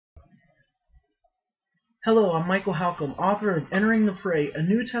Hello, I'm Michael Halcomb, author of Entering the Fray, a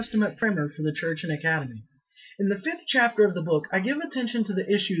New Testament primer for the Church and Academy. In the 5th chapter of the book, I give attention to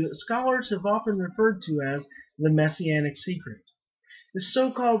the issue that scholars have often referred to as the Messianic secret. This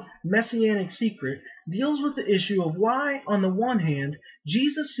so-called Messianic secret deals with the issue of why, on the one hand,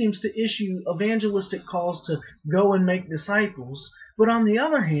 Jesus seems to issue evangelistic calls to go and make disciples, but on the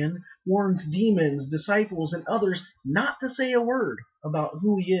other hand, warns demons, disciples, and others not to say a word about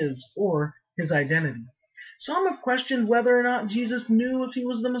who he is or his identity. Some have questioned whether or not Jesus knew if he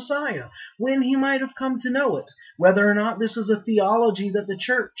was the Messiah, when he might have come to know it, whether or not this is a theology that the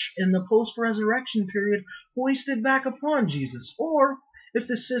church in the post-resurrection period hoisted back upon Jesus, or if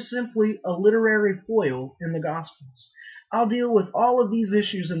this is simply a literary foil in the Gospels. I'll deal with all of these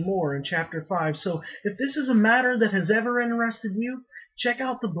issues and more in chapter 5, so if this is a matter that has ever interested you, check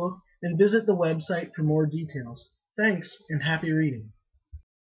out the book and visit the website for more details. Thanks, and happy reading.